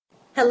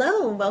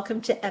Hello and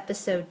welcome to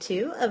episode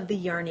 2 of the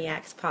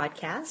Yarniacs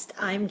podcast.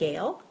 I'm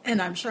Gail.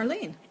 And I'm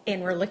Charlene.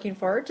 And we're looking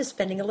forward to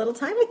spending a little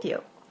time with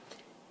you.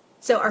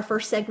 So our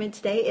first segment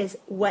today is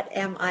What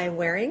Am I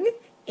Wearing?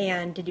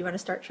 And did you want to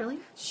start, Charlene?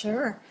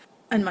 Sure.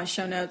 In my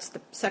show notes, the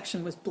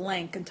section was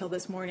blank until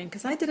this morning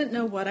because I didn't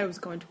know what I was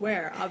going to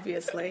wear,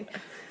 obviously.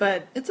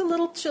 But it's a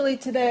little chilly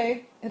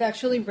today. It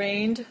actually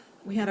rained.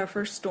 We had our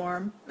first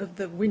storm of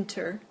the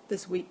winter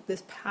this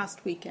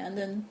past weekend,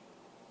 and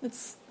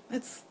it's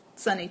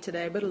sunny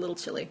today, but a little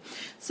chilly.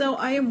 So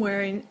I am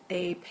wearing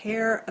a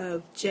pair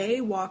of J.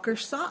 Walker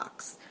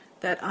socks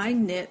that I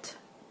knit,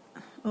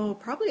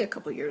 probably a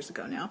couple years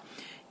ago now,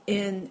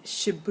 in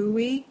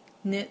Shibui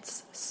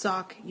Knits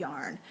sock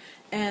yarn.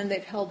 And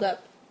they've held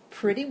up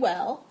pretty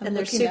well. And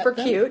they're super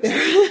cute.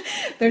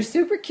 They're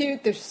super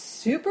cute. They're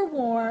super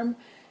warm.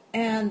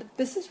 And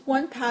this is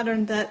one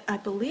pattern that I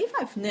believe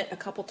I've knit a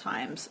couple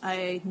times.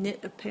 I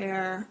knit a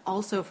pair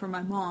also for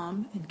my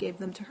mom and gave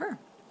them to her.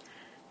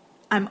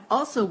 I'm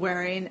also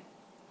wearing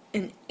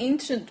an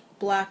ancient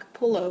black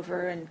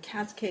pullover in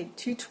Cascade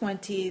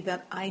 220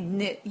 that I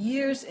knit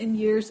years and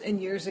years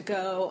and years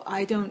ago.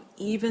 I don't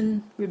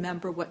even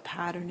remember what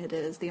pattern it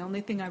is. The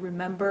only thing I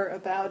remember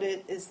about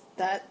it is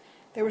that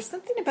there was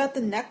something about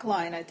the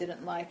neckline I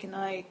didn't like, and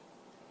I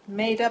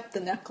made up the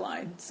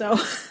neckline. So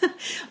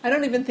I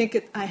don't even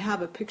think I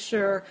have a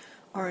picture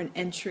or an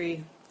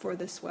entry for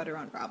this sweater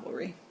on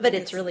Ravelry. But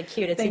it's really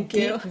cute. It's a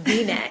deep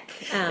V-neck,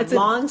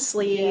 long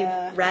sleeve,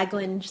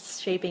 raglan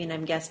shaping,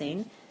 I'm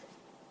guessing.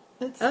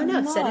 It's set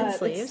in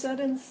sleeves. It's set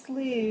in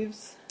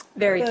sleeves.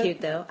 Very cute,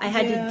 though. I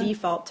had to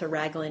default to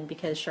raglan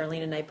because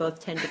Charlene and I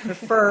both tend to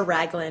prefer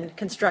raglan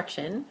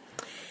construction.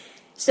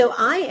 So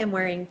I am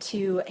wearing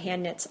 2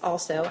 hand knits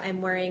also.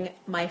 I'm wearing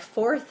my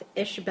 4th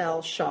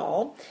Ishbel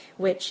shawl,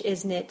 which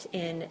is knit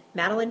in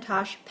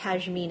Madelinetosh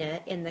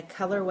Pashmina in the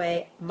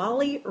colorway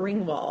Molly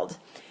Ringwald,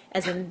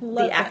 as in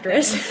the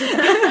actress.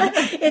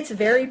 It's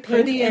very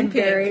pink and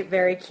very,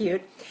 very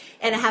cute.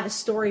 And I have a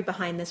story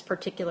behind this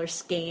particular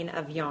skein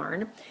of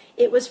yarn.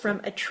 It was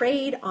from a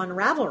trade on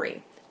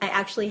Ravelry. I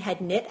actually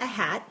had knit a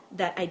hat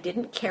that I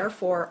didn't care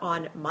for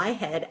on my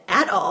head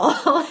at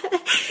all.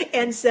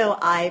 And so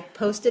I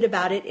posted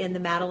about it in the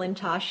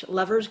Madelinetosh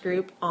lovers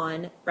group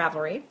on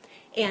Ravelry.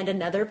 And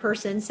another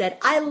person said,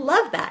 I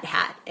love that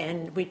hat.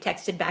 And we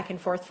texted back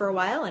and forth for a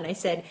while. And I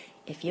said,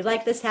 if you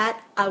like this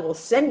hat, I will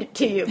send it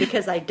to you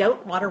because I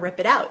don't want to rip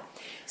it out.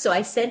 So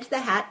I sent the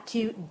hat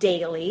to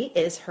Daily,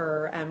 is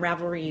her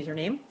Ravelry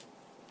username.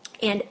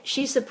 And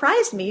she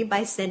surprised me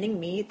by sending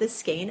me the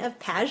skein of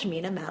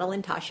Pashmina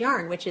Madelinetosh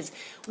yarn, which is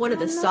one of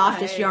the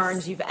softest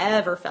yarns you've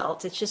ever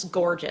felt. It's just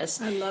gorgeous.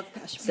 I love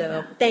Pashmina.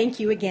 So thank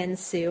you again,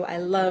 Sue. I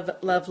love,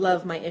 love,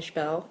 love my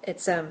Ishbel.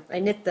 It's I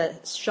knit the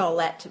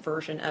shawlette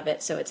version of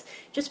it, so it's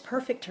just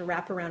perfect to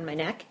wrap around my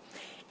neck.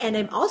 And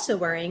I'm also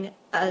wearing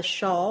a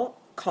shawl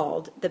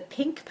called the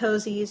Pink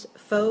Posies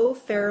Faux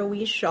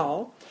Faroese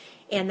Shawl.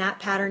 And that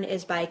pattern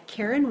is by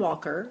Karen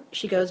Walker.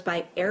 She goes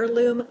by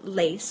Heirloom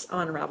Lace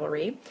on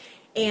Ravelry.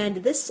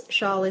 And this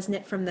shawl is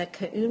knit from the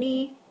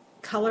Kauni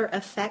Color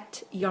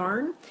Effect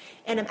yarn.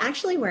 And I'm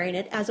actually wearing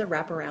it as a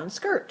wraparound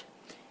skirt.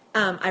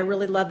 I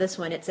really love this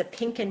one. It's a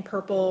pink and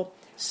purple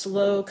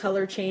slow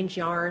color change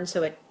yarn,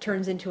 so it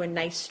turns into a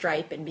nice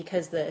stripe. And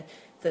because the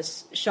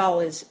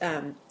shawl is,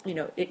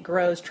 it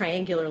grows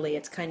triangularly,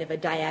 it's kind of a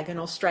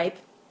diagonal stripe.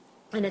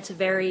 And it's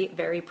very,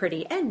 very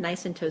pretty and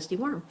nice and toasty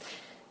warm.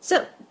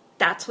 So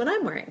that's what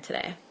I'm wearing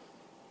today.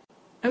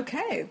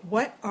 Okay,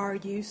 what are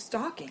you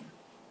stocking?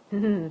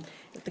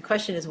 If the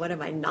question is, what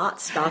am I not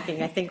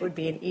stocking, I think would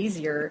be an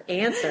easier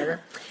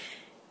answer.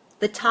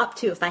 The top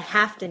 2, if I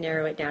have to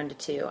narrow it down to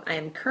 2, I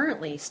am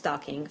currently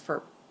stocking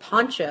for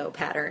poncho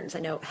patterns. I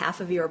know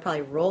half of you are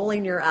probably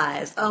rolling your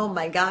eyes. Oh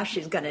my gosh,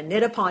 she's going to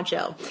knit a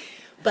poncho.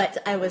 But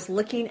I was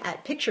looking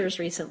at pictures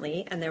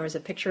recently, and there was a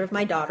picture of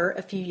my daughter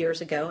a few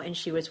years ago, and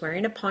she was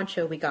wearing a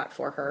poncho we got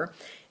for her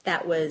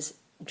that was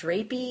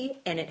drapey,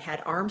 and it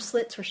had arm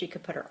slits where she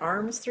could put her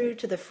arms through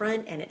to the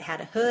front, and it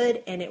had a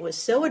hood, and it was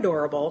so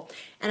adorable.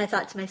 And I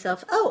thought to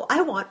myself, oh,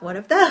 I want one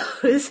of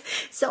those.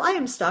 So I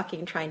am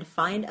stocking, trying to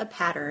find a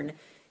pattern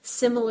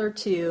similar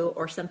to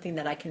or something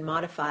that I can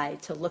modify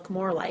to look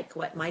more like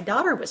what my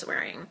daughter was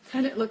wearing.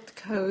 And it looked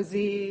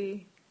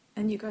cozy,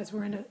 and you guys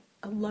were in a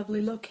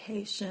lovely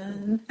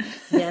location.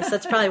 Yes,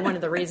 that's probably one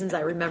of the reasons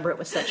I remember it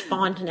with such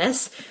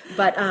fondness.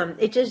 But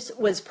it just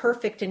was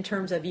perfect in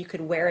terms of you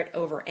could wear it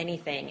over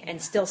anything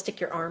and still stick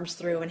your arms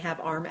through and have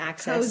arm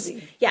access.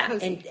 Cozy. Yeah,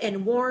 Cozy.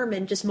 And warm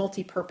and just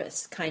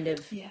multi-purpose kind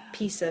of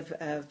piece of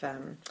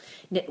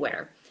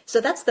knitwear.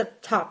 So that's the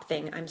top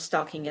thing I'm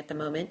stocking at the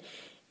moment.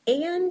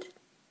 And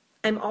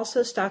I'm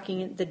also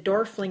stocking the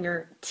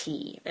Dorflinger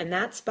tee, and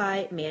that's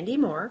by Mandy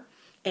Moore.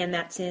 And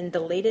that's in the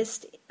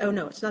latest,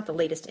 it's not the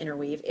latest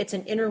Interweave. It's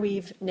an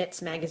Interweave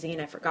Knits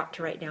magazine. I forgot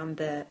to write down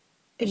the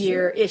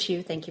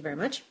issue. Thank you very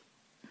much.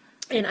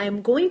 And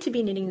I'm going to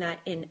be knitting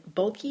that in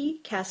bulky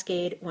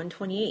Cascade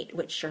 128,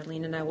 which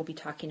Charlene and I will be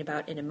talking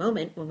about in a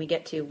moment when we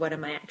get to what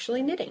am I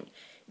actually knitting.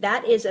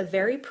 That is a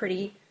very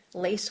pretty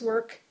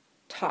lacework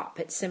top.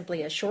 It's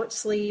simply a short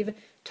sleeve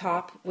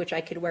top, which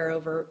I could wear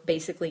over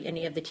basically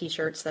any of the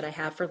t-shirts that I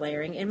have for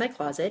layering in my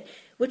closet,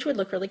 which would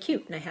look really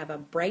cute. And I have a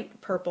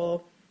bright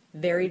purple,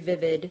 very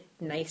vivid,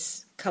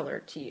 nice color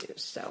to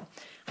use. So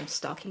I'm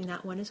stocking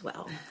that one as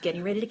well.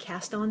 Getting ready to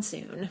cast on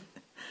soon.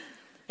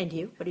 And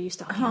you? What are you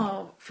stocking?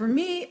 Oh, for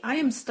me, I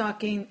am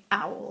stocking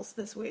owls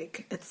this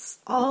week. It's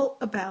all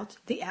about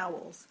the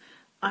owls.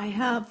 I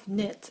have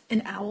knit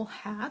an owl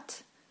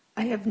hat.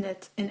 I have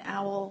knit an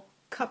owl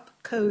cup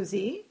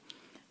cozy.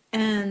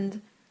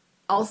 And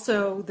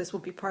also, this will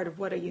be part of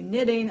What Are You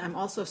Knitting? I'm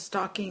also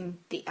stocking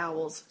the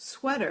owl's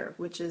sweater,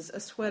 which is a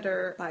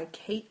sweater by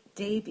Kate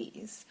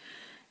Davies.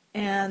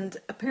 And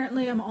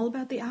apparently I'm all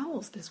about the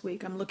owls this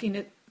week. I'm looking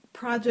at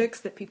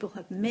projects that people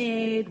have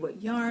made,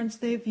 what yarns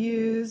they've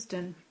used,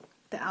 and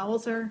the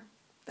owls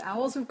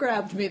have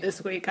grabbed me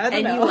this week. I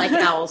don't know. And you like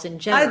owls in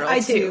general, I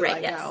too, do right?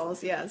 like Yes.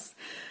 owls, yes.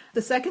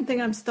 The second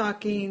thing I'm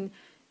stocking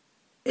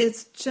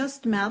is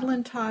just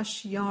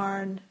Madelinetosh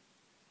yarn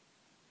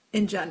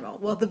in general.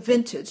 Well, the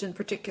vintage in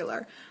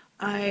particular.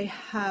 I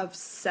have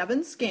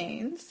 7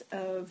 skeins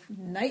of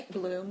Night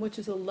Bloom, which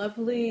is a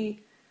lovely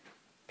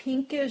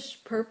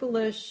pinkish,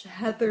 purplish,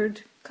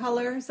 heathered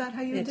color. Is that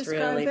how you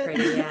describe it? It's really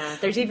pretty, yeah.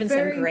 There's even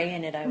some gray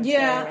in it, I would say,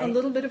 Yeah, right? a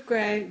little bit of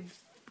gray.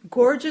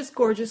 Gorgeous,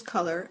 gorgeous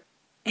color.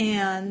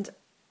 And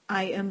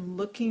I am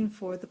looking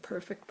for the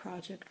perfect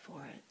project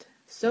for it.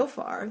 So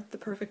far, the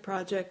perfect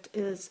project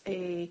is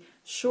a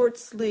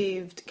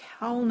short-sleeved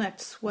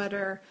cowl-necked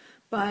sweater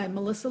by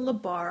Melissa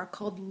Labar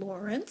called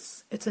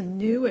Lawrence. It's a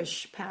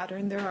newish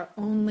pattern. There are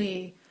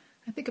only,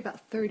 I think,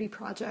 about 30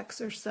 projects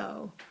or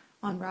so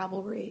on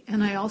Ravelry.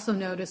 And I also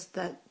noticed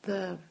that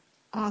the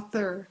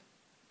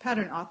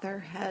pattern author,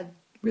 had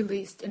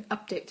released an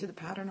update to the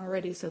pattern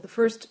already. So the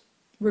first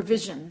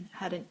revision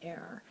had an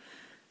error.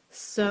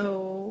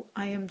 So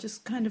I am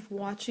just kind of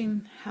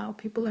watching how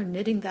people are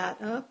knitting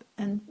that up,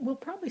 and we'll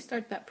probably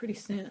start that pretty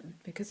soon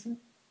because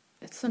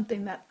it's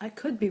something that I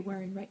could be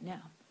wearing right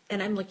now.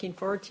 And I'm looking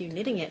forward to you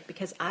knitting it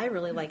because I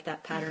really like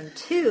that pattern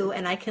too,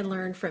 and I can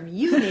learn from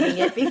you knitting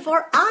it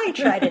before I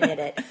try to knit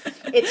it.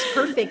 It's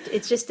perfect.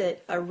 It's just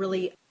a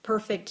really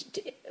perfect,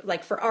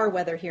 like for our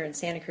weather here in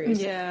Santa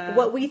Cruz. Yeah.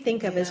 What we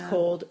think of as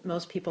cold,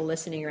 most people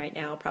listening right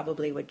now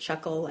probably would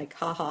chuckle like,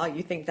 haha,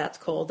 you think that's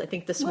cold. I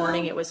think this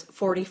morning it was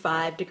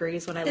 45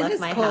 degrees when I left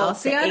my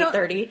house at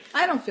 8:30.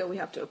 I don't feel we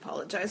have to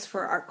apologize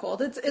for our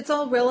cold. It's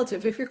all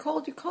relative. If you're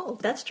cold, you're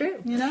cold. That's true.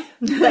 You know?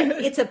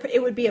 But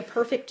it would be a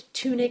perfect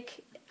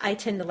tunic. I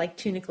tend to like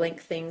tunic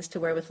length things to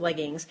wear with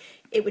leggings.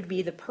 It would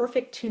be the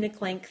perfect tunic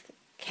length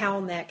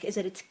cowl neck. Is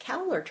it a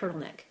cowl or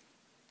turtleneck?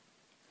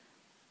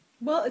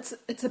 Well,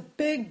 it's a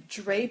big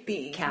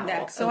drapey Cowl,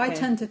 neck, so okay. I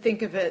tend to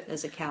think of it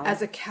As a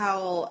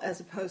cowl.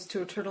 as opposed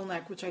to a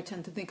turtleneck, which I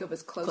tend to think of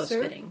as closer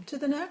Close-fitting. to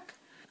the neck.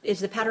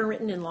 Is the pattern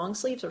written in long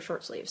sleeves or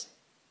short sleeves?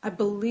 I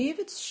believe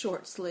it's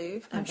short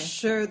sleeve. I'm Okay.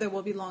 sure there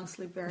will be long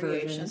sleeve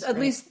variations. Versions, At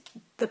right. least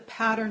the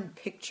pattern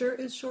picture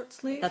is short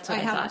sleeve. That's what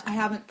I thought. I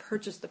haven't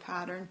purchased the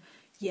pattern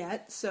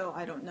yet, so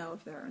I don't know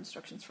if there are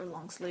instructions for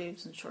long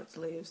sleeves and short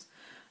sleeves.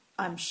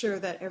 I'm sure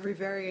that every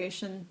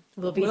variation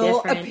Will be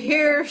different.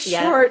 appear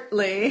Yeah.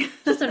 shortly.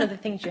 Just one of the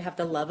things you have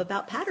to love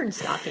about pattern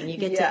stocking. You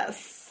get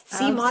Yes, to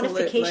see absolutely.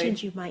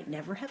 modifications you might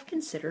never have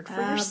considered for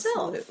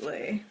yourself.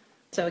 Absolutely.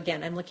 So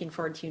again, I'm looking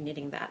forward to you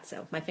knitting that.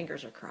 So my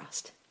fingers are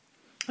crossed.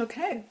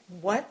 Okay,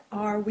 what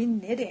are we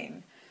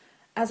knitting?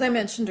 As I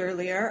mentioned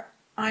earlier,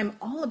 I'm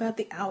all about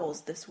the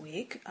owls this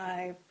week.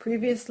 I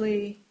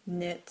previously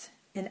knit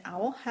an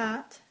owl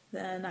hat.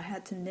 Then I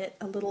had to knit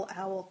a little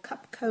owl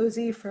cup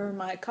cozy for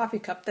my coffee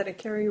cup that I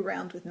carry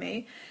around with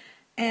me.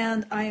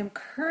 And I am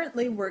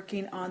currently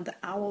working on the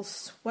owl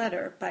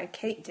sweater by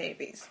Kate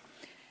Davies.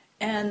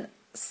 And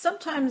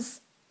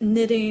sometimes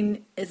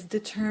knitting is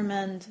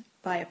determined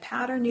by a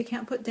pattern you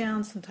can't put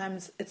down.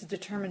 Sometimes it's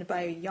determined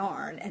by a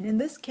yarn. And in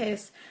this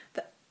case,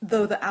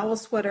 though the owl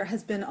sweater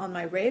has been on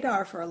my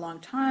radar for a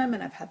long time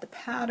and I've had the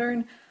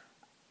pattern,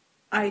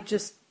 I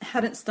just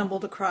hadn't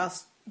stumbled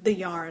across the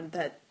yarn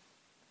that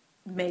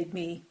made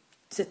me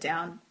sit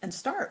down and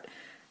start.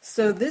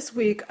 So this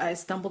week I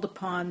stumbled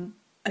upon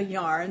a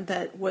yarn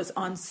that was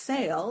on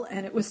sale,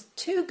 and it was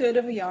too good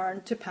of a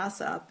yarn to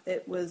pass up.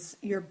 It was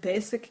your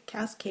basic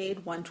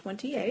Cascade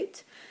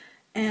 128,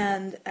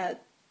 and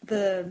at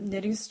the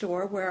knitting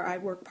store where I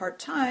work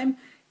part-time,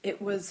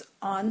 it was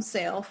on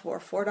sale for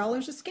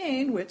 $4 a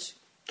skein, which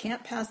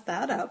can't pass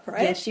that up,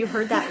 right? Yes, you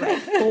heard that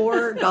right.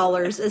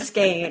 $4 a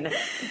skein.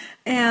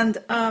 And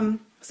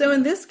so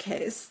in this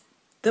case,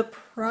 the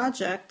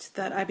project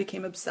that I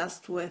became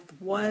obsessed with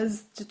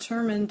was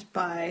determined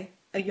by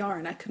a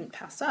yarn I couldn't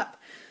pass up.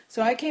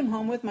 So I came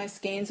home with my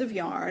skeins of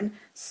yarn,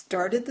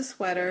 started the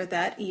sweater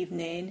that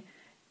evening,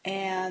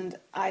 and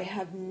I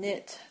have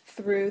knit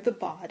through the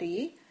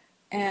body,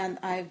 and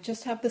I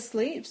just have the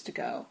sleeves to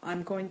go.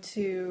 I'm going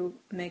to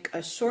make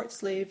a short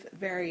sleeve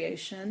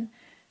variation,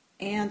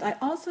 and I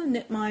also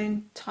knit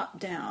mine top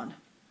down.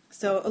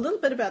 So a little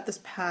bit about this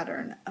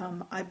pattern.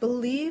 I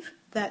believe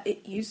that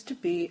it used to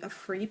be a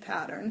free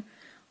pattern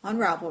on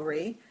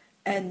Ravelry,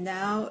 and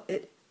now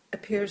it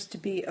appears to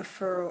be a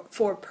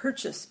for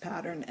purchase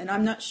pattern, and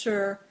I'm not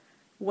sure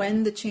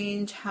when the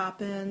change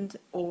happened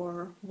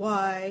or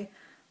why.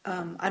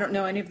 I don't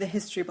know any of the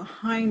history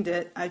behind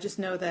it. I just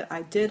know that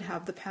I did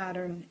have the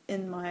pattern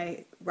in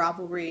my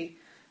Ravelry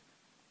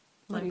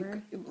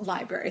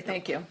library.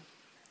 Thank you.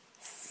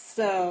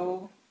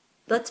 So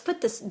let's put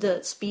the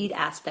speed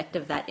aspect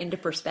of that into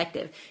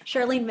perspective.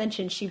 Charlene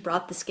mentioned she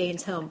brought the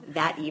skeins home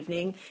that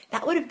evening.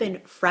 That would have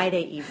been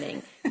Friday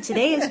evening.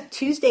 Today is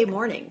Tuesday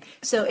morning.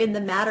 So in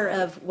the matter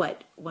of,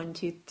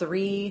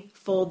 3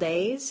 full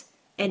days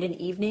and an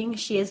evening,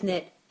 she has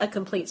knit a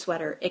complete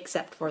sweater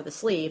except for the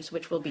sleeves,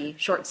 which will be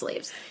short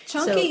sleeves.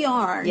 Chunky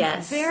yarn.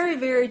 Yes. Very,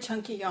 very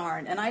chunky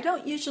yarn. And I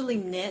don't usually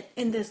knit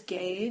in this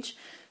gauge,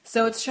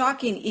 so it's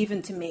shocking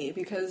even to me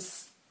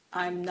because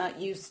I'm not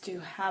used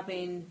to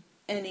having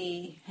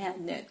any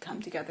hand knit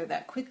come together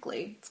that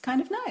quickly. It's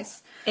kind of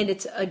nice. And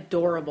it's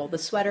adorable. The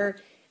sweater,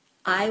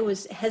 I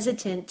was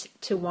hesitant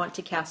to want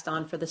to cast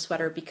on for the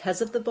sweater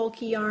because of the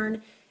bulky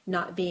yarn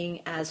not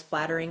being as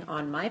flattering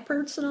on my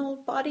personal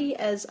body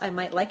as I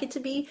might like it to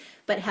be,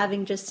 but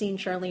having just seen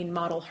Charlene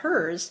model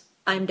hers,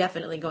 I'm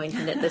definitely going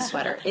to knit this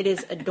sweater. It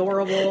is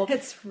adorable.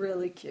 It's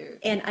really cute.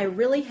 And I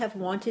really have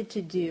wanted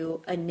to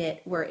do a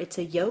knit where it's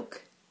a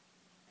yoke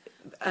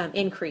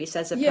increase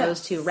as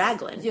opposed to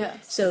raglan.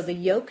 Yes. So the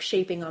yoke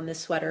shaping on this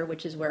sweater,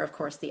 which is where, of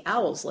course, the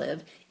owls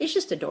live, is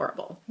just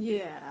adorable.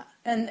 Yeah.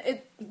 And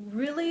it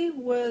really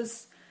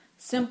was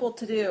simple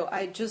to do.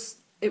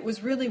 It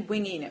was really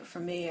winging it for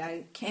me.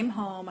 I came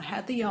home, I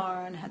had the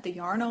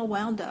yarn all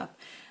wound up,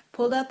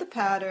 pulled out the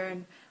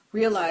pattern,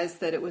 realized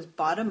that it was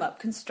bottom-up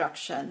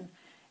construction.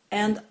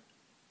 And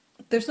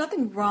there's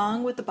nothing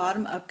wrong with the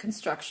bottom-up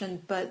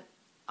construction, but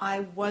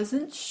I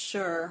wasn't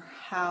sure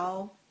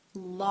how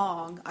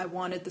long I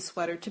wanted the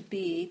sweater to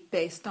be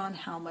based on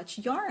how much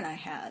yarn I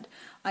had.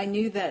 I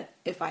knew that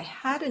if I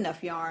had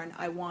enough yarn,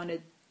 I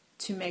wanted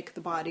to make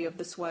the body of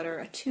the sweater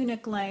a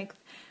tunic length,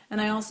 and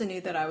I also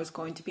knew that I was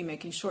going to be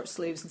making short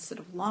sleeves instead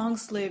of long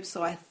sleeves,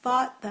 so I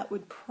thought that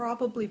would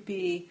probably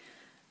be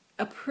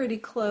a pretty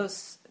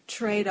close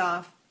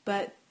trade-off,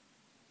 but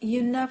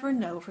you never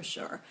know for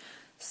sure.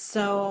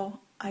 So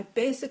I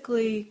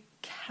basically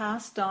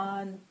cast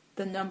on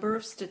the number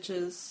of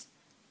stitches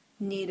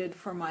needed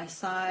for my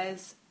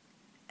size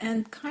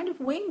and kind of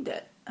winged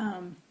it.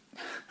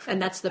 And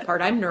that's the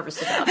part I'm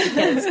nervous about,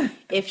 because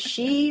if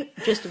she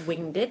just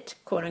winged it,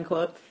 quote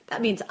unquote,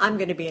 that means I'm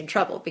going to be in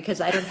trouble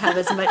because I don't have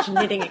as much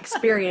knitting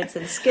experience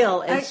and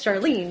skill as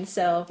Charlene.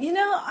 So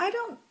I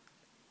don't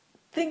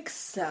think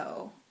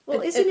so. Well,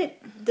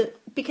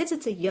 because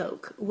it's a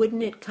yoke,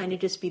 wouldn't it kind of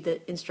just be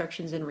the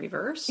instructions in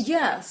reverse?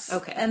 Yes.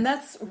 Okay. And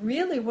that's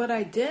really what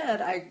I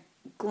did. I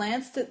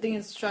glanced at the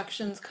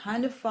instructions,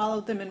 kind of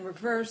followed them in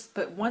reverse,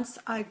 but once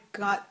I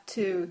got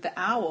to the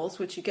owls,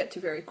 which you get to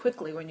very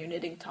quickly when you're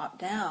knitting top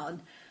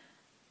down,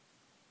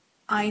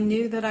 I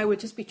knew that I would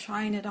just be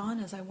trying it on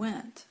as I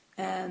went.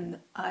 And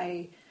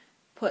I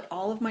put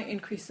all of my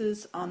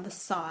increases on the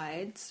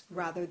sides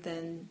rather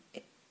than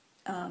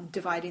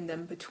dividing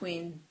them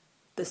between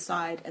the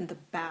side and the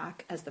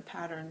back as the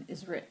pattern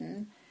is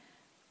written.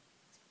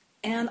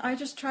 And I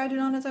just tried it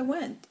on as I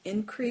went,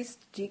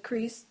 increased,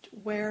 decreased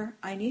where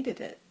I needed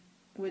it,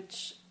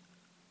 which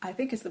I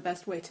think is the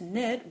best way to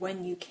knit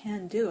when you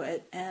can do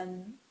it.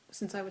 And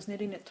since I was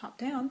knitting it top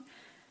down,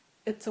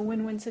 it's a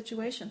win-win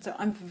situation. So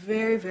I'm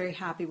very, very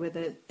happy with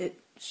it.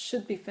 It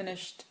should be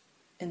finished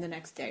in the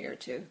next day or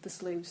two. The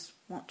sleeves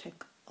won't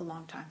take a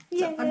long time. Yay.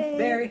 So I'm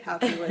very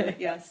happy with it,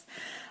 yes.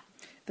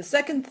 The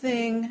second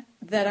thing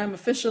that I'm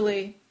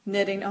officially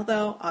knitting,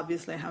 although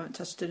obviously I haven't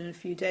touched it in a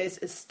few days,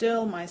 is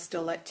still my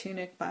Stillette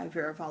tunic by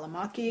Vera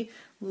Valimaki.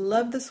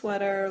 Love the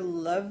sweater,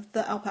 love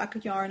the alpaca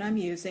yarn I'm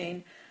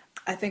using.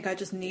 I think I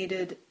just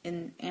needed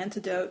an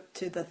antidote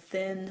to the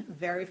thin,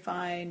 very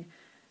fine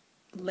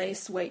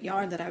lace weight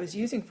yarn that I was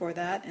using for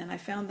that, and I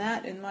found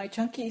that in my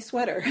chunky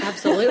sweater.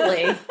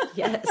 Absolutely.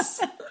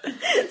 Yes.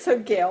 So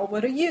Gail,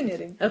 what are you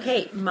knitting?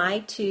 Okay, my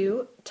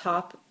two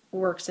top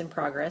works in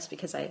progress,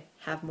 because I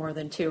have more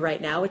than two right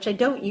now, which I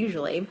don't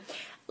usually.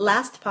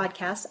 Last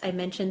podcast, I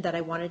mentioned that I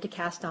wanted to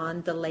cast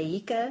on the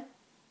Laika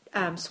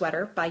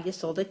sweater by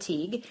Ysolda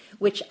Teague,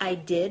 which I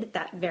did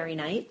that very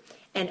night.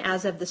 And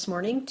as of this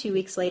morning, 2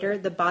 weeks later,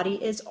 the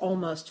body is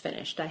almost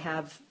finished. I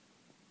have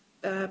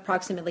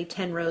approximately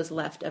 10 rows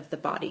left of the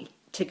body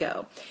to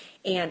go.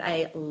 And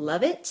I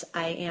love it.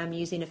 I am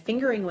using a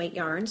fingering weight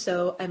yarn,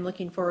 so I'm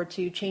looking forward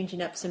to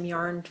changing up some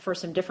yarn for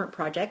some different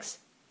projects.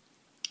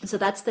 So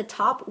that's the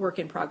top work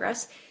in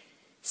progress.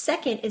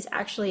 Second is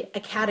actually a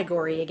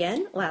category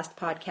again. Last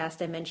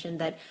podcast I mentioned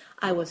that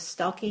I was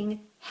stalking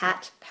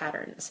hat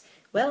patterns.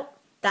 Well,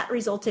 that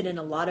resulted in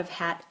a lot of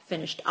hat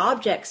finished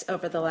objects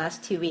over the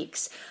last 2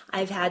 weeks.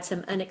 I've had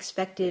some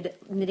unexpected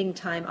knitting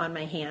time on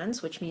my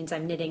hands, which means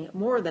I'm knitting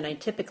more than I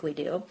typically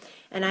do.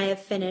 And I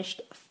have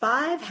finished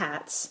 5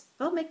 hats,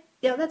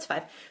 Yeah, that's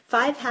 5.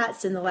 5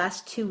 hats in the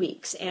last 2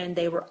 weeks, and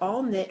they were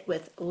all knit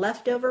with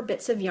leftover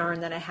bits of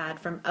yarn that I had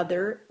from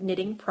other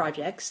knitting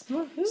projects.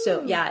 Woohoo.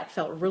 So, yeah, it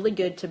felt really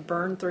good to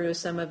burn through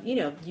some of,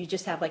 you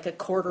just have like a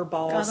quarter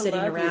ball Gotta sitting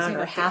love around using or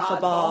up the half a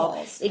odd ball.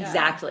 balls.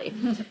 Exactly.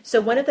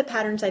 So, one of the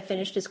patterns I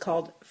finished is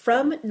called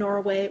From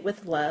Norway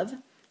with Love.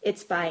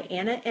 It's by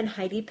Anna and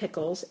Heidi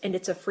Pickles, and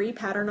it's a free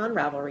pattern on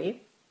Ravelry.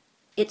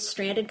 It's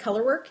stranded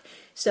color work,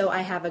 so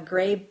I have a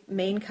gray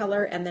main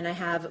color, and then I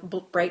have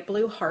bright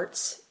blue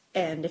hearts.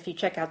 And if you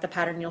check out the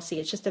pattern, you'll see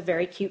it's just a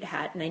very cute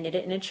hat, and I knit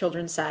it in a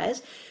children's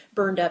size,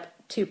 burned up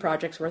 2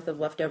 projects worth of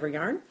leftover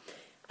yarn.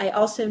 I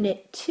also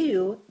knit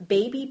 2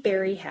 baby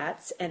berry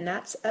hats, and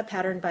that's a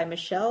pattern by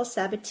Michelle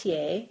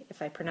Sabatier,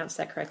 if I pronounced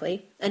that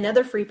correctly.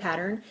 Another free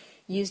pattern,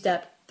 used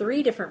up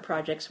 3 different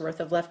projects worth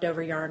of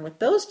leftover yarn with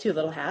those 2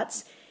 little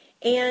hats.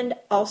 And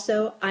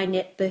also I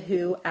knit the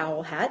Who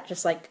owl hat,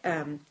 just like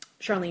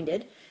Charlene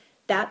did.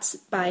 That's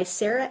by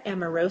Sarah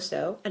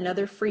Amoroso,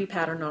 another free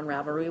pattern on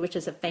Ravelry, which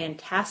is a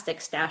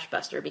fantastic stash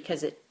buster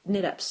because it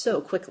knit up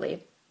so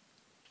quickly.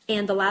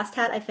 And the last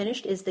hat I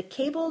finished is the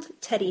Cabled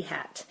Teddy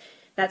Hat.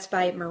 That's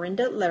by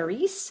Marinda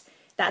Larice.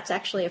 That's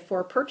actually a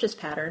for-purchase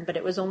pattern, but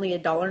it was only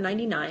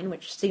 $1.99,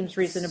 which seems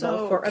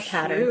reasonable for a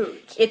pattern.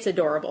 It's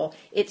adorable.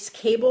 It's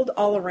cabled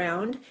all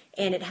around,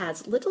 and it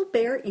has little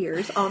bear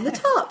ears on the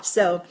top.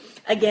 So,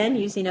 again,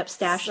 using up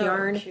stash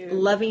yarn, cute.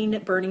 loving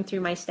burning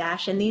through my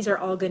stash. And these are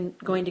all going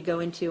to go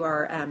into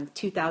our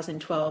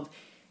 2012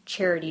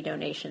 charity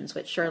donations,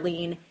 which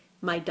Charlene,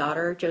 my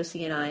daughter,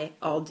 Josie, and I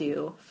all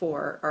do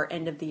for our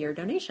end-of-the-year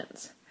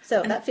donations.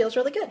 So that feels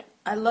really good.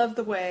 I love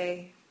the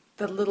way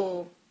the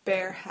little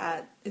bear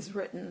hat is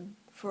written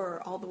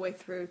for all the way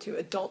through to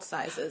adult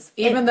sizes,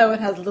 even though it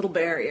has little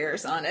bear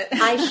ears on it.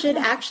 I should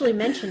actually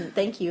mention,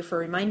 thank you for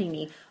reminding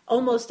me,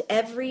 almost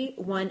every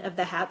one of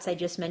the hats I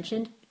just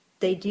mentioned,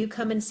 they do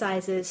come in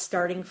sizes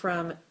starting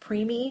from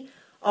preemie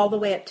all the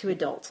way up to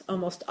adult.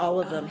 Almost all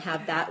of them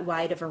have that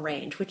wide of a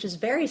range, which is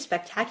very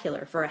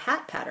spectacular for a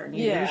hat pattern.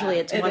 Usually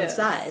it's one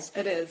size.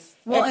 It is.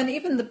 Well, and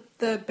even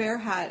the bear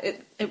hat,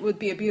 it would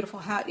be a beautiful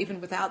hat even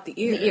without the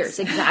ears. The ears,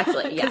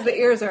 exactly. Because the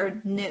ears are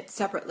knit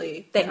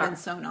separately then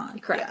sewn on.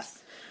 Correct.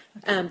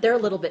 Yes. They're a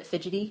little bit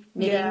fidgety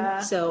knitting, Yeah.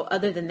 so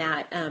other than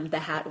that, the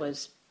hat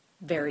was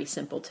very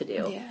simple to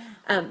do.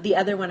 Yeah. The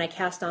other one I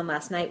cast on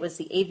last night was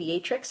the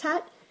Aviatrix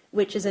hat,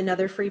 which is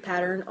another free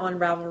pattern on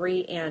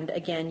Ravelry, and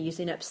again,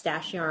 using up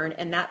stash yarn.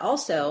 And that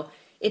also,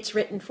 it's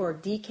written for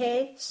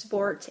DK,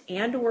 Sport,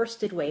 and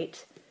worsted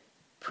weight,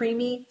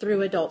 preemie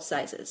through adult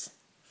sizes.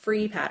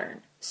 Free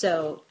pattern.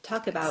 So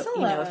talk about,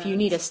 if you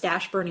need a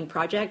stash burning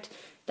project,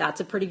 that's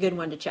a pretty good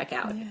one to check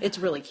out. Yeah. It's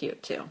really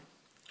cute, too.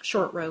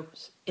 Short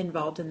rows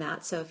involved in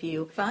that. So if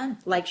you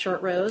like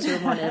short rows or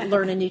want to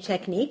learn a new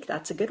technique,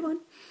 that's a good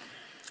one.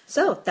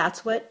 So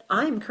that's what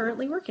I'm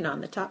currently working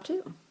on, the top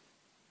 2.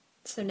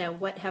 So now,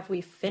 what have we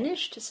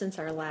finished since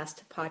our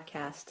last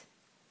podcast?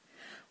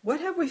 What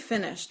have we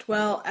finished?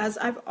 Well, as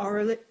I've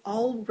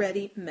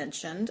already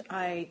mentioned,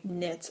 I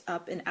knit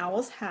up an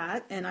owl's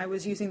hat, and I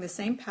was using the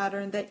same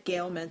pattern that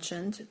Gail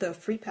mentioned, the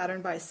free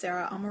pattern by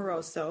Sarah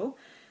Amoroso.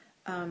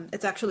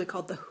 It's actually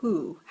called the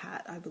Who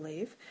hat, I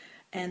believe.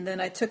 And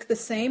then I took the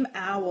same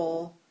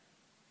owl,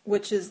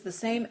 which is the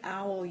same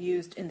owl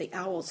used in the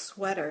owl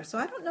sweater. So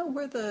I don't know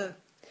where the...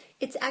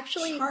 It's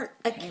actually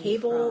a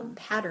cable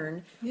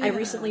pattern. Yeah. I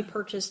recently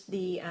purchased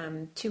the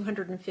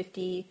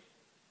 250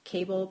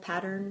 cable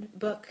pattern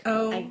book.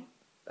 Oh. I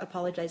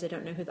apologize, I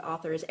don't know who the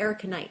author is.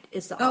 Erica Knight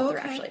is the author,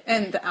 actually.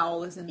 And the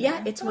owl is in there?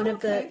 Yeah, it's one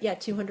of the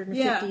 250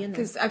 in there.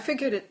 Because I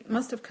figured it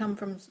must have come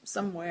from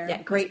somewhere.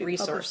 Yeah, great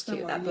resource,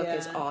 too. That book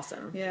is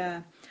awesome.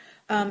 Yeah.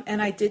 And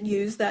I did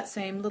use that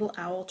same little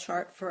owl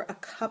chart for a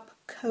cup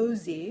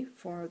cozy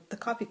for the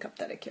coffee cup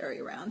that I carry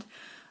around.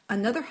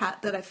 Another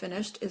hat that I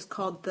finished is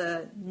called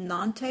the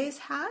Nantes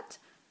hat.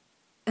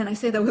 And I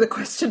say that with a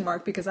question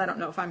mark because I don't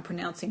know if I'm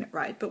pronouncing it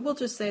right, but we'll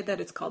just say that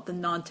it's called the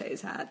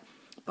Nantes hat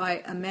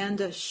by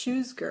Amanda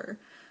Schusger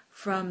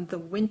from the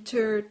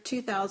Winter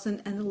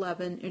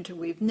 2011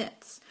 Interweave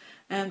Knits.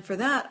 And for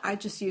that, I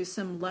just used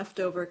some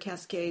leftover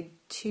Cascade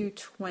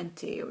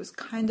 220. It was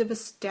kind of a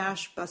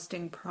stash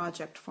busting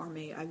project for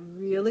me. I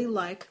really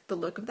like the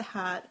look of the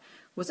hat.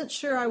 Wasn't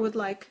sure I would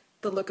like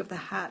the look of the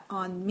hat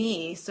on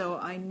me, so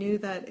I knew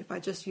that if I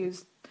just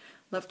used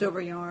leftover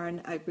yarn,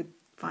 I would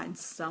find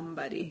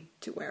somebody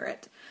to wear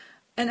it.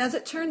 And as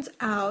it turns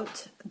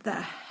out,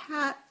 the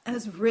hat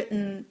as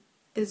written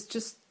is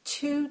just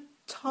too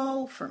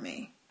tall for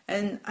me.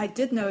 And I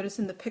did notice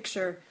in the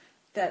picture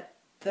that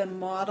the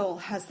model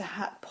has the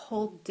hat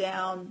pulled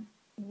down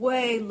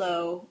way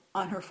low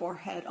on her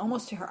forehead,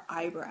 almost to her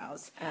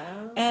eyebrows.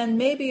 Oh. And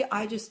maybe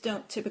I just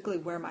don't typically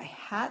wear my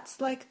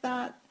hats like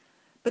that.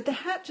 But the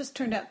hat just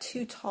turned out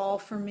too tall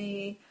for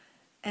me,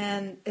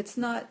 and it's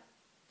not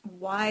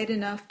wide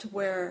enough to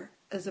wear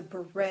as a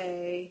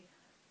beret.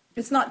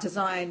 It's not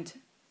designed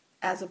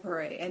as a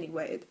beret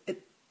anyway.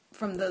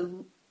 From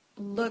the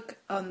look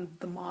on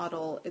the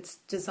model, it's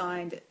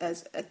designed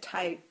as a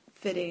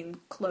tight-fitting,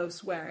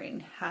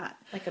 close-wearing hat.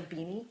 Like a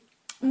beanie?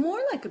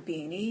 More like a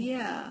beanie,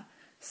 yeah.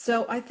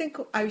 So I think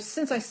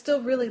since I still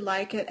really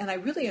like it and I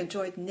really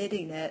enjoyed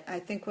knitting it, I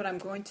think what I'm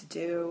going to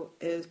do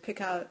is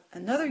pick out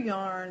another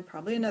yarn,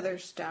 probably another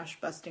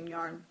stash busting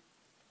yarn,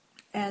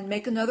 and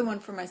make another one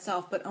for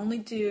myself, but only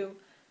do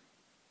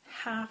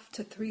half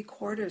to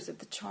 3/4 of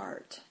the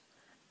chart.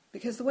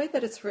 Because the way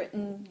that it's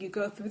written, you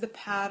go through the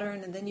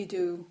pattern and then you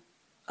do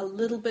a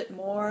little bit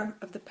more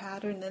of the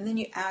pattern and then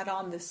you add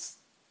on this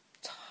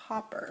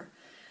topper.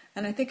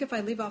 And I think if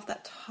I leave off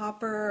that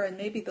topper and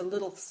maybe the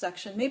little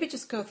section, maybe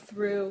just go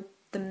through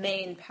the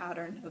main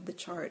pattern of the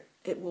chart,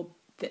 it will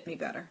fit me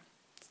better.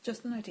 It's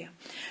just an idea.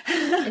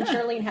 And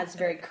Charlene has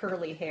very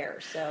curly hair,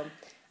 so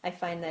I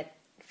find that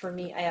for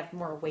me, I have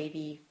more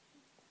wavy,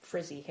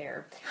 frizzy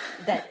hair.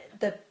 That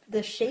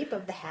the shape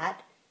of the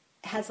hat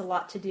has a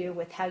lot to do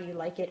with how you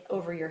like it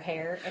over your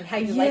hair and how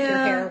you like your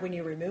hair when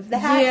you remove the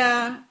hat.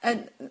 Yeah,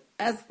 and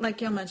as like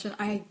Gail mentioned,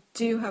 I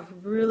do have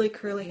really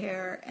curly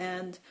hair,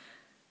 and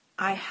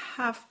I'm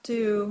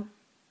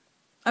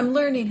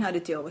learning how to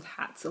deal with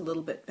hats a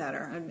little bit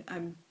better.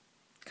 I'm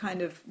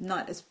kind of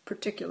not as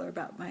particular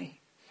about my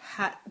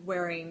hat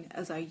wearing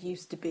as I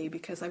used to be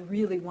because I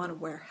really want to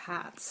wear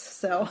hats.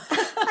 So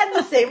I'm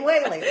the same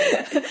way lately.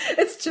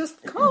 It's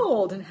just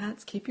cold and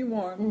hats keep you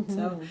warm.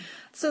 Mm-hmm.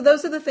 So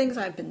those are the things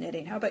I've been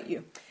knitting. How about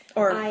you?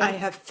 Or I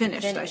have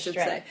finished, I should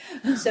say.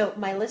 So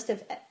my list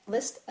of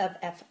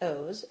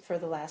FOs for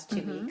the last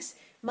 2 weeks.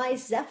 My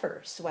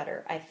Zephyr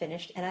sweater I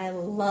finished, and I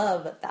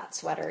love that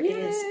sweater. Yay! It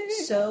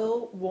is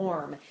so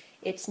warm.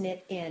 It's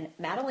knit in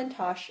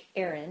Madelinetosh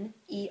Aran,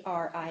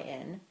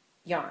 E-R-I-N,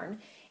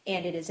 yarn,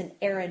 and it is an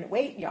Aran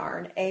weight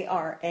yarn,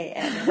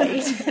 A-R-A-N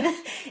weight,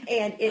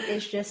 and it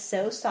is just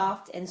so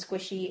soft and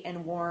squishy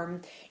and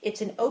warm.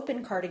 It's an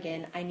open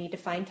cardigan. I need to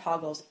find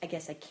toggles. I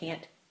guess I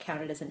can't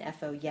count it as an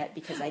FO yet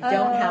because I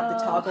don't have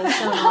the toggles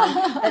sewn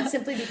on. That's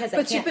simply because I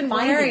can't find it. But you've been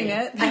wearing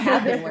it. I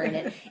have been wearing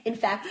it. In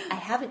fact, I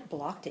haven't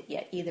blocked it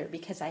yet either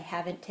because I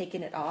haven't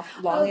taken it off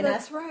long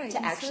enough to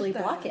actually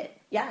block it.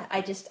 Yeah,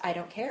 I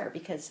don't care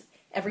because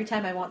every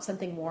time I want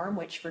something warm,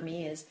 which for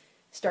me is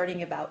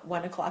starting about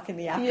 1 o'clock in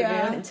the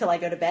afternoon until I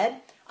go to bed,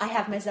 I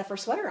have my Zephyr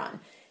sweater on.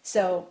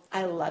 So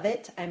I love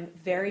it. I'm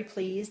very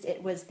pleased.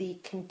 It was the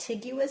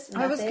contiguous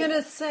method. I was going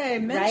to say,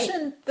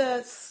 mention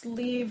the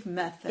sleeve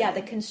method. Yeah,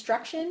 the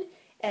construction,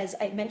 as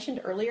I mentioned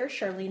earlier,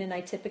 Charlene and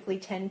I typically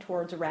tend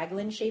towards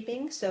raglan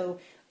shaping. So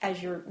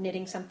as you're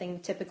knitting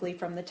something typically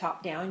from the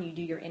top down, you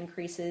do your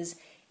increases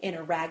in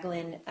a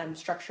raglan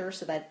structure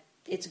so that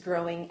it's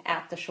growing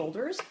at the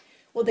shoulders.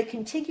 Well, the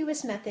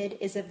contiguous method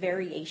is a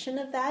variation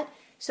of that.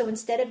 So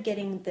instead of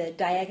getting the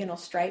diagonal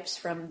stripes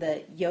from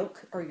the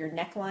yoke or your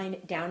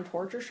neckline down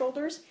towards your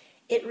shoulders,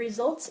 it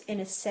results in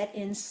a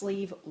set-in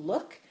sleeve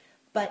look,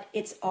 but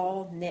it's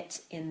all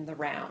knit in the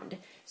round.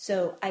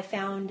 So I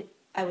found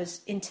I was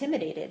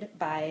intimidated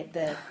by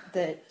the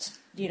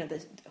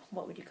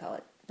what would you call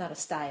it? Not a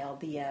style,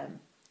 the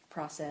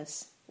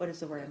process. What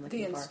is the word I'm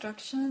looking for? The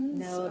instructions?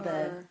 No,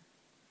 the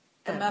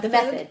method. The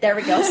method. There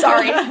we go.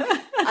 Sorry.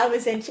 I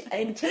was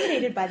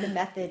intimidated by the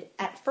method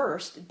at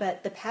first,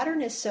 but the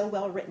pattern is so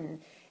well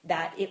written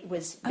that it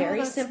was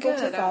very simple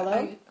to follow.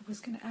 I was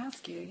going to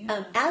ask you.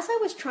 Yeah. As I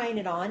was trying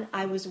it on,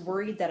 I was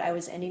worried that I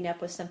was ending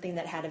up with something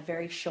that had a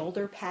very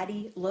shoulder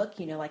paddy look.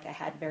 You know, like I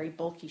had very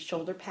bulky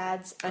shoulder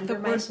pads under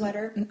my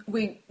sweater.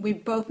 We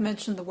both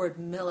mentioned the word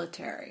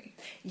military.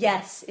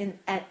 Yes,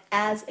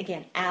 as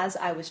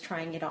I was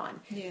trying it on.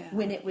 Yeah.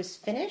 When it was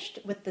finished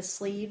with the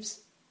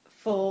sleeves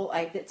full,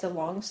 it's a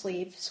long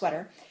sleeve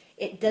sweater.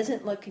 It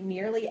doesn't look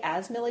nearly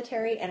as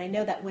military, and I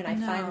know that when I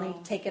finally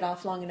take it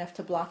off long enough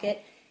to block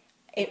it,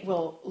 it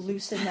will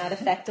loosen that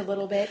effect a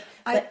little bit.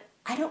 But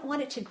I don't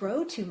want it to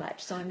grow too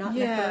much, so I'm not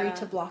in a hurry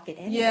to block it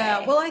anyway.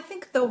 Yeah, well, I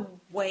think the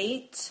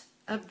weight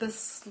of the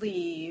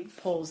sleeve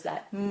pulls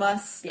that.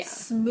 Must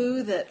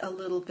smooth it a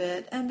little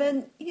bit, and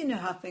then you know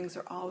how things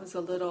are always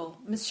a little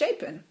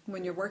misshapen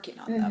when you're working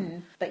on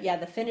them. But yeah,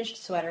 the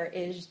finished sweater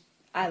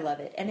I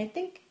love it, and I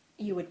think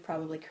you would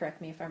probably correct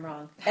me if I'm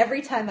wrong.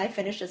 Every time I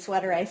finish a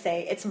sweater, I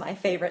say it's my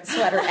favorite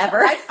sweater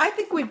ever. I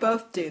think we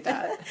both do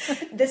that.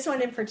 This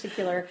one in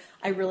particular,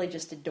 I really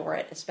just adore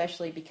it,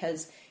 especially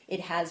because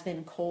it has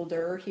been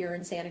colder here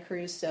in Santa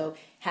Cruz, so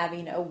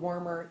having a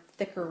warmer,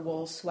 thicker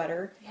wool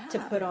sweater to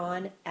put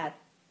on at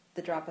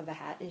the drop of a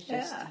hat is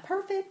just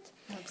perfect.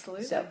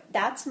 Absolutely. So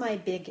that's my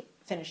big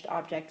finished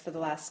object for the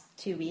last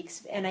 2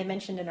 weeks. And I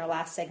mentioned in our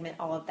last segment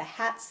all of the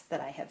hats that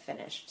I have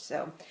finished.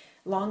 So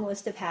long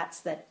list of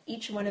hats that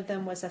each one of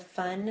them was a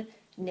fun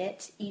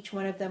knit. Each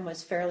one of them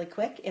was fairly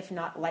quick, if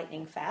not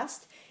lightning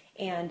fast.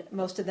 And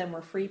most of them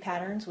were free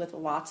patterns with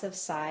lots of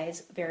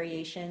size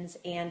variations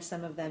and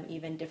some of them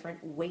even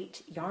different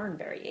weight yarn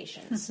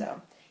variations.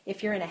 So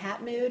if you're in a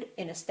hat mood,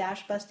 in a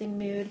stash busting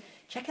mood,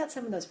 check out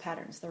some of those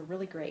patterns. They're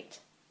really great.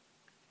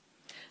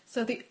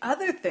 So the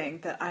other thing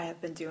that I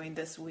have been doing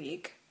this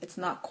week, it's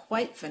not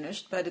quite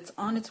finished, but it's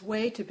on its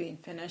way to being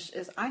finished,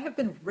 is I have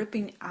been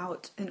ripping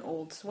out an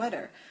old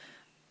sweater.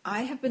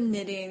 I have been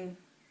knitting,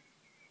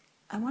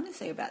 I want to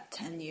say about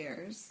 10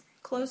 years,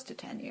 close to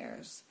 10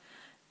 years.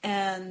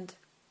 And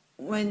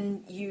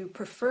when you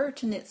prefer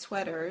to knit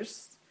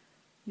sweaters,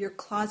 your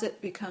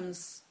closet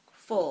becomes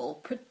full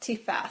pretty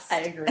fast.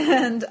 I agree.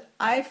 And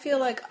I feel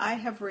like I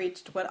have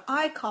reached what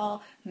I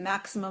call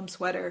maximum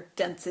sweater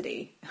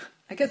density.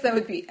 I guess that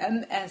would be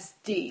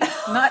MSD,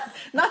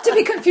 not to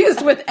be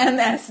confused with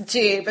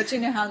MSG, but you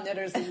know how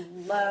knitters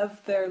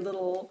love their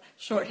little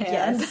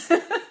shorthand. Yes.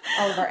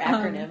 All of our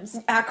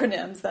acronyms.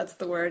 Acronyms, that's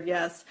the word,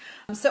 yes.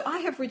 So I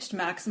have reached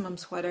maximum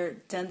sweater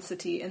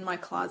density in my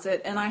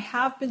closet, and I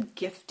have been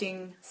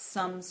gifting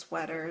some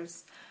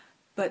sweaters.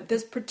 But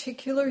this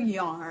particular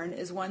yarn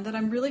is one that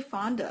I'm really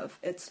fond of.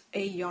 It's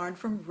a yarn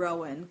from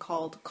Rowan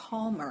called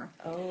Calmer.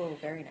 Oh,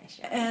 very nice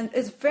yarn. And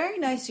it's very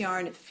nice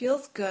yarn. It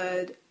feels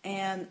good.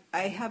 And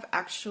I have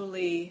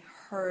actually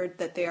heard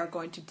that they are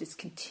going to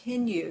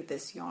discontinue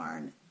this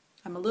yarn.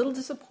 I'm a little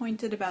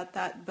disappointed about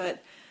that,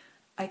 but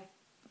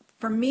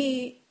for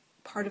me,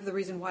 part of the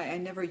reason why I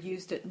never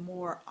used it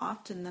more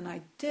often than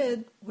I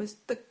did was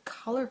the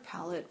color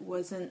palette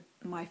wasn't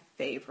my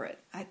favorite.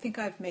 I think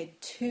I've made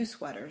 2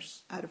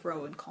 sweaters out of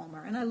Rowan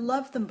Calmer, and I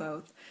love them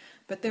both,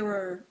 but there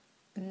were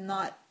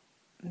not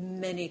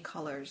many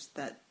colors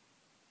that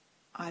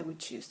I would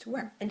choose to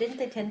wear. And didn't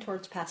they tend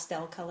towards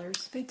pastel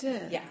colors? They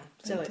did. Yeah,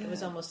 so They it was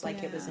did. almost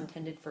like it was Yeah.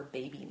 intended for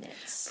baby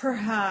knits.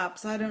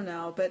 Perhaps, I don't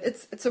know, but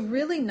it's a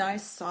really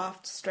nice,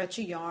 soft,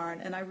 stretchy yarn,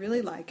 and I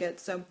really like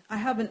it. So I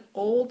have an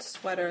old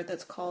sweater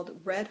that's called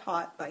Red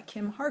Hot by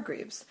Kim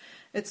Hargreaves.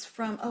 It's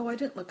from, I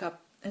didn't look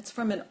up, it's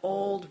from an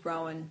old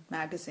Rowan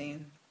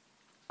magazine,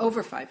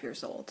 over 5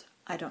 years old.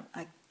 I don't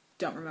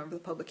remember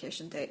the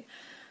publication date.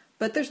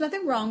 But there's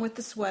nothing wrong with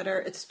the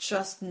sweater. It's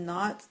just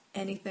not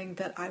anything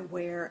that I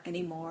wear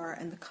anymore.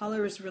 And the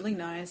color is really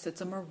nice. It's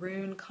a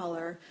maroon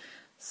color.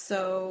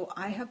 So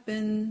I have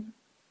been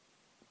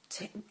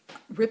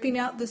ripping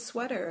out this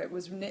sweater. It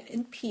was knit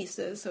in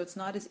pieces, so it's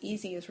not as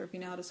easy as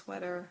ripping out a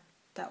sweater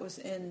that was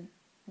in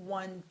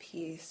one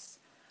piece.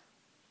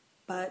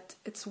 But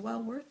it's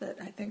well worth it,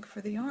 I think,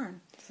 for the yarn.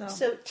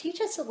 So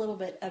teach us a little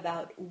bit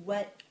about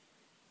what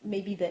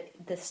maybe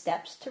the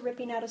steps to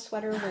ripping out a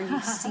sweater where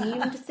you've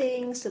seamed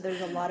things, so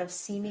there's a lot of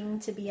seaming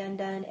to be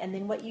undone, and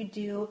then what you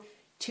do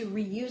to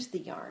reuse the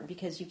yarn,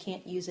 because you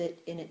can't use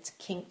it in its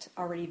kinked,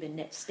 already been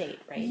knit state,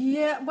 right?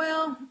 Yeah,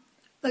 well,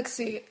 let's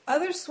see.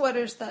 Other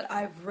sweaters that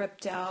I've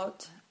ripped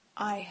out,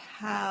 I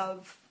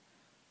have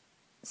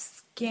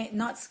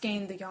not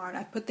skeined the yarn.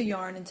 I put the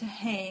yarn into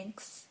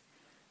hanks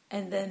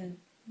and then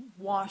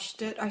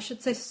washed it. I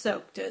should say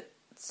soaked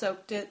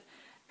it,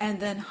 and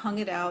then hung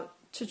it out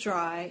to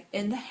dry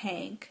in the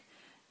hank,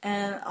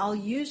 and I'll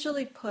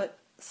usually put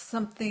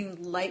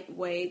something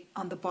lightweight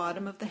on the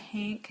bottom of the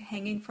hank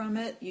hanging from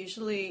it.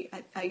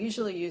 I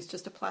usually use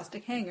just a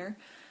plastic hanger,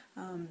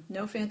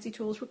 no fancy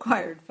tools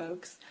required,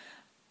 folks,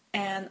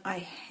 and I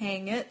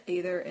hang it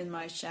either in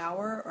my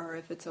shower, or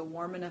if it's a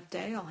warm enough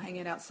day, I'll hang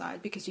it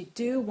outside, because you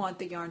do want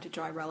the yarn to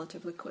dry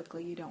relatively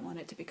quickly. You don't want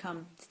it to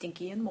become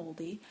stinky and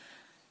moldy.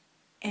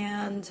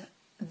 And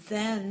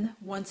then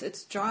once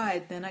it's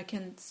dried, then I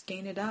can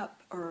skein it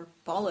up or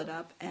ball it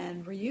up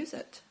and reuse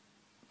it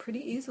pretty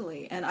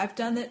easily. And I've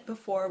done it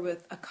before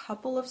with a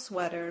couple of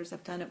sweaters.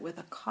 I've done it with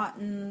a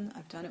cotton.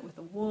 I've done it with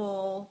a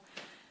wool.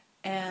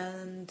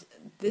 And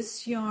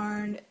this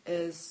yarn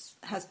has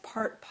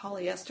part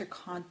polyester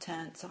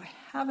content, so I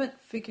haven't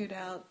figured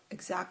out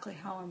exactly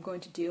how I'm going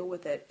to deal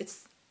with it.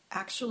 It's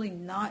actually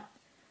not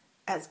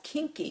as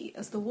kinky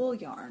as the wool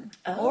yarn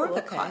or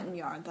the cotton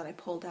yarn that I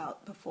pulled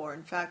out before.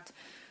 In fact,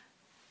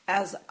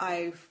 as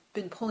I've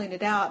been pulling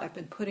it out, I've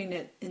been putting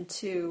it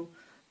into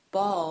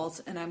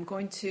balls, and I'm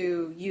going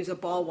to use a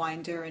ball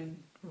winder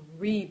and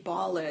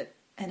re-ball it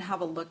and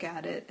have a look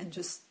at it and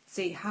just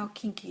see how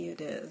kinky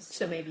it is.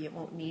 So maybe it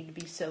won't need to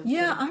be so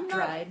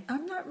dried.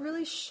 I'm not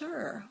really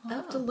sure. I'll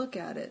have to look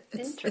at it.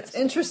 It's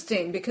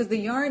interesting because the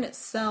yarn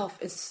itself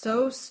is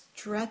so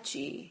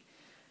stretchy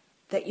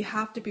that you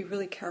have to be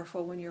really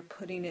careful when you're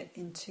putting it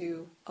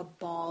into a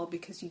ball,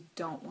 because you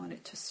don't want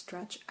it to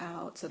stretch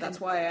out. So that's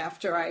why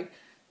after I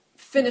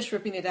finish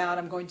ripping it out,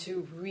 I'm going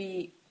to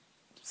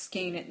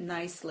skein it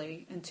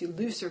nicely into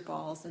looser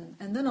balls, and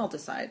then I'll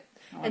decide.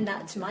 And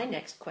that's my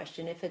next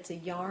question. If it's a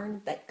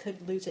yarn that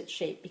could lose its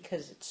shape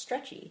because it's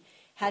stretchy,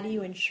 how do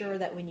you ensure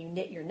that when you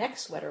knit your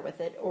next sweater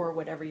with it, or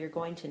whatever you're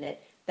going to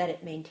knit, that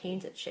it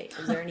maintains its shape?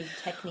 Is there any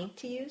technique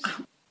to use?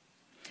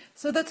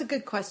 So that's a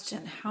good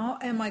question. How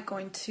am I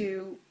going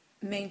to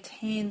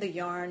maintain the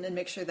yarn and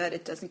make sure that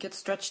it doesn't get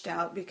stretched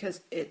out,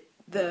 because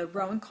the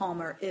Rowan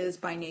Calmer is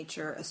by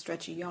nature a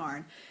stretchy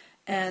yarn.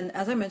 And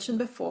as I mentioned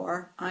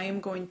before, I am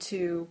going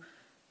to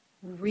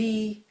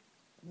rewind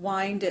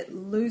it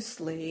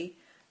loosely,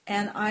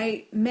 and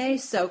I may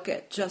soak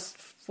it just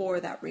for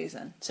that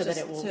reason. So that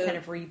it will kind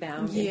of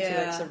rebound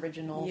into its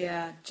original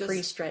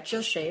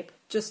pre-stretched shape?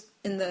 Just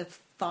in the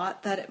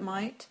thought that it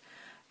might.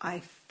 I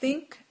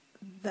think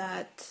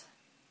that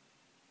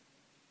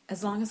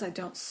as long as I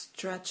don't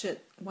stretch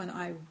it when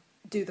I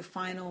do the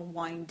final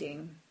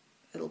winding,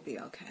 it'll be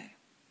okay.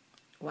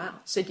 Wow.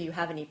 So do you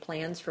have any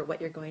plans for what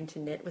you're going to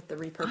knit with the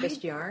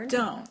repurposed yarn?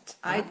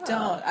 I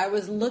don't. I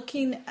was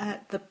looking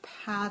at the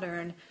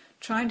pattern,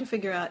 trying to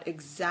figure out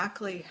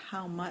exactly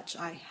how much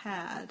I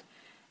had,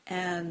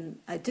 And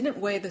I didn't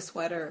weigh the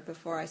sweater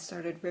before I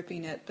started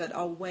ripping it, but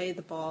I'll weigh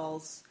the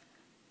balls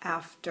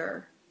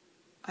after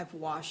I've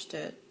washed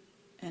it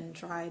and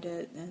dried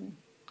it and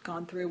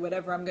gone through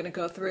whatever I'm going to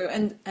go through,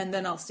 and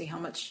then I'll see how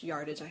much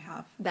yardage I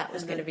have. That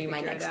was going to be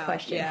my next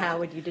question. Yeah. How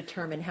would you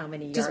determine how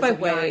many yards just by of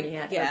yarn weight? you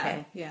had? Yeah,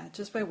 Okay. yeah,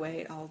 just by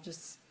weight. I'll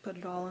just put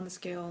it all on the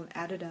scale and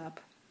add it up,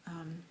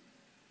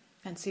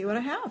 and see what I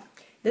have.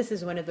 This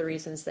is one of the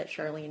reasons that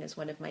Charlene is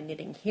one of my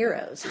knitting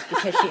heroes, is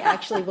because she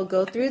actually will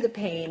go through the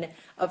pain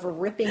of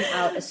ripping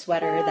out a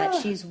sweater that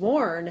she's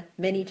worn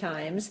many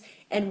times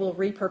and will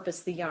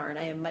repurpose the yarn.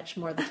 I am much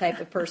more the type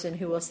of person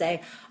who will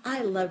say,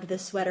 I loved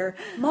this sweater.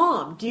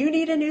 Mom, do you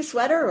need a new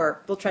sweater?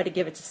 Or we'll try to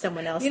give it to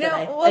someone else that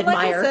I admire. Like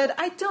I said,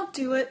 I don't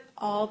do it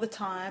all the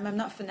time. I'm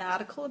not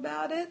fanatical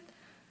about it.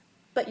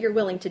 But you're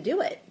willing to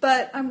do it.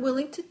 But I'm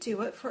willing to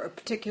do it for a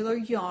particular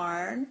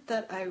yarn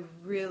that I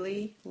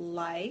really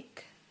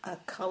like. A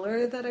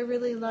color that I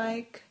really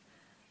like.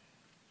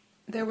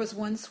 There was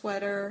one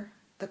sweater,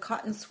 the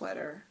cotton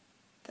sweater,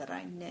 that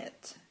I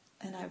knit,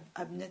 and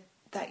I've knit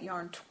that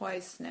yarn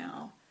twice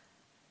now.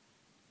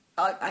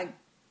 I'm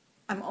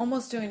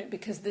almost doing it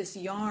because this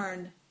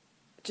yarn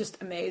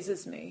just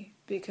amazes me,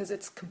 because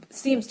it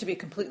seems to be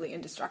completely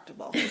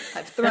indestructible.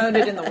 I've thrown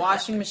it in the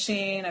washing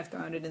machine, I've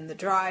thrown it in the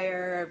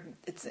dryer,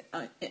 it's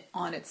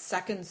on its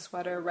second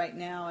sweater right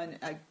now, and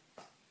I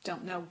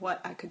don't know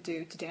what I could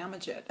do to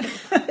damage it.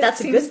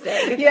 That's a good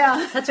thing.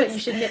 Yeah. That's what you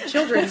should knit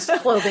children's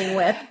clothing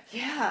with.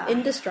 Yeah.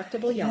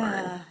 Indestructible yarn.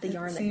 Yeah, the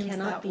yarn that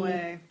cannot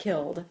be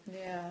killed.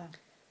 Yeah.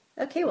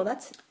 Okay, well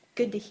that's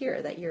good to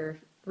hear that you're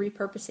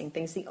repurposing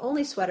things. The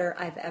only sweater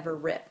I've ever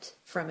ripped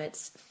from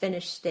its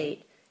finished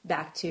state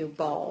back to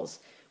balls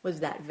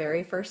was that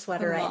very first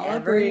sweater I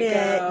ever knit.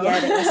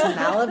 Yeah, it was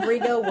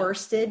Malabrigo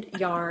worsted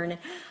yarn.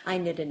 I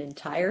knit an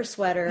entire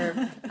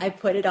sweater. I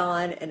put it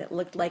on, and it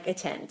looked like a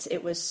tent.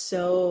 It was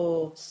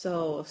so,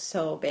 so,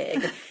 so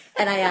big.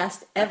 And I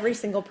asked every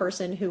single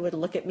person who would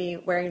look at me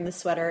wearing the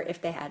sweater if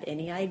they had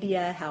any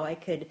idea how I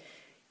could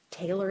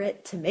tailor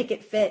it to make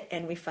it fit.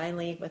 And we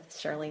finally, with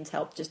Charlene's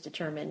help, just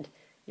determined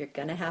you're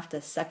going to have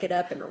to suck it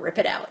up and rip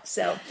it out.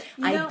 So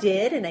I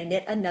did, and I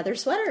knit another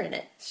sweater in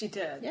it. She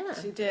did. Yeah.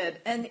 She did.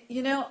 And,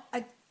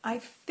 I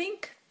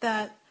think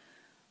that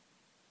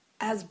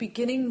as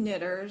beginning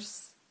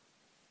knitters,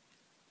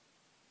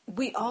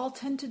 we all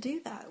tend to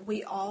do that.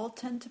 We all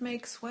tend to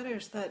make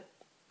sweaters that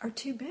are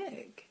too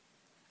big.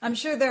 I'm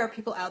sure there are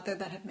people out there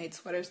that have made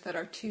sweaters that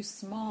are too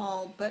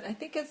small, but I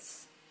think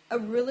it's a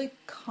really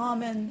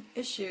common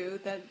issue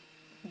that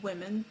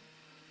women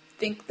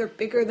think they're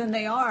bigger than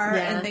they are,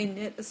 and they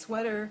knit a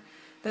sweater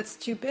that's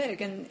too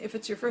big. And if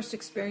it's your first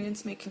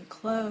experience making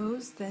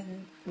clothes,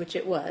 then, which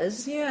it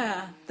was,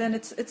 then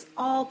it's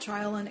all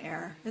trial and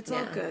error. It's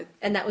all good.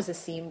 And that was a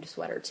seamed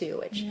sweater too,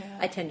 which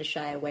I tend to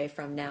shy away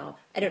from now.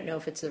 I don't know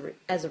if it's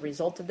as a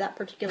result of that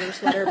particular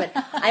sweater, but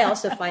I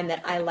also find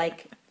that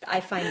I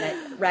find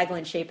that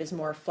raglan shape is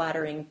more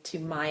flattering to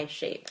my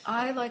shape.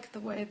 I like the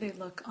way they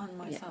look on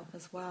myself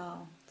as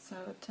well, so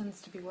it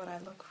tends to be what I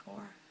look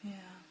for. Yeah.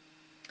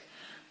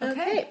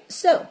 Okay,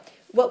 so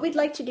what we'd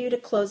like to do to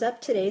close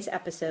up today's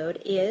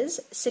episode is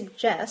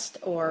suggest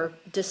or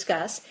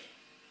discuss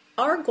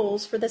our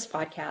goals for this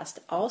podcast.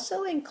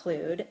 Also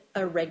include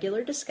a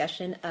regular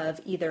discussion of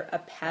either a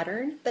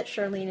pattern that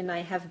Charlene and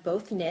I have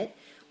both knit,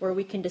 where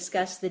we can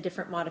discuss the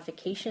different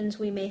modifications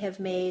we may have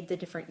made, the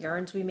different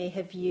yarns we may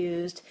have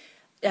used,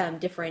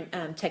 different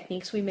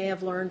techniques we may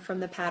have learned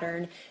from the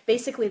pattern,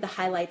 basically the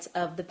highlights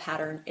of the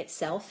pattern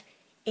itself,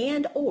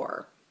 and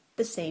or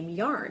the same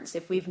yarns.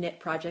 If we've knit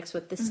projects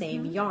with the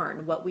same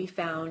yarn, what we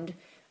found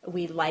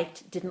we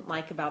liked, didn't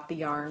like about the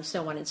yarn,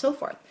 so on and so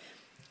forth.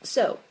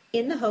 So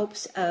in the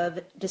hopes of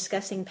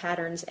discussing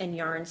patterns and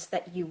yarns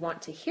that you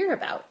want to hear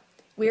about,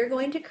 we're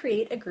going to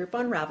create a group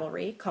on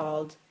Ravelry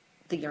called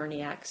the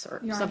Yarniacs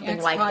or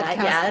something like that.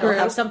 Yeah, it'll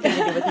have something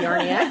to do with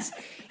Yarniacs.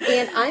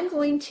 And I'm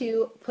going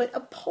to put a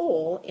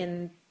poll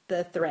in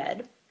the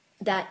thread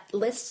that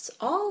lists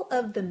all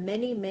of the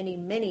many, many,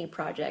 many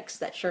projects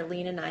that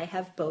Charlene and I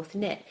have both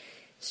knit.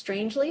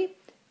 Strangely,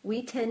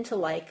 we tend to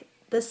like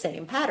the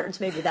same patterns.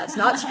 Maybe that's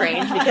not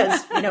strange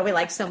because, we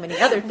like so many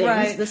other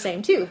things the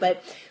same too.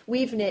 But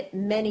we've knit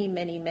many,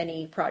 many,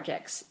 many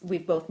projects.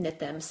 We've both knit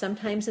them,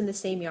 sometimes in the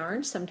same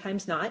yarn,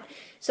 sometimes not.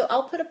 So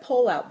I'll put a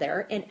poll out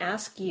there and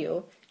ask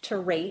you to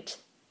rate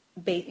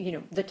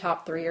the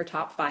top 3 or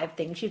top 5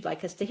 things you'd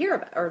like us to hear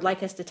about or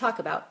like us to talk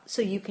about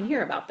so you can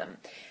hear about them.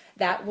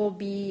 That will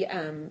be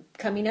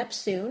coming up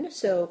soon,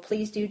 so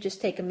please do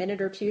just take a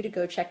minute or two to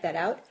go check that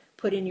out,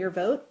 put in your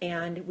vote,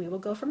 and we will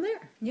go from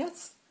there.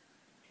 Yes.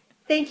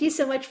 Thank you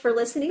so much for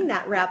listening.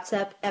 That wraps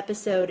up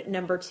episode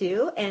number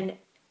 2, and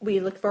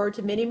we look forward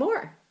to many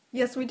more.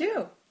 Yes, we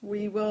do.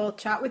 We will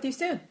chat with you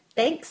soon.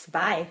 Thanks.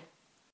 Bye.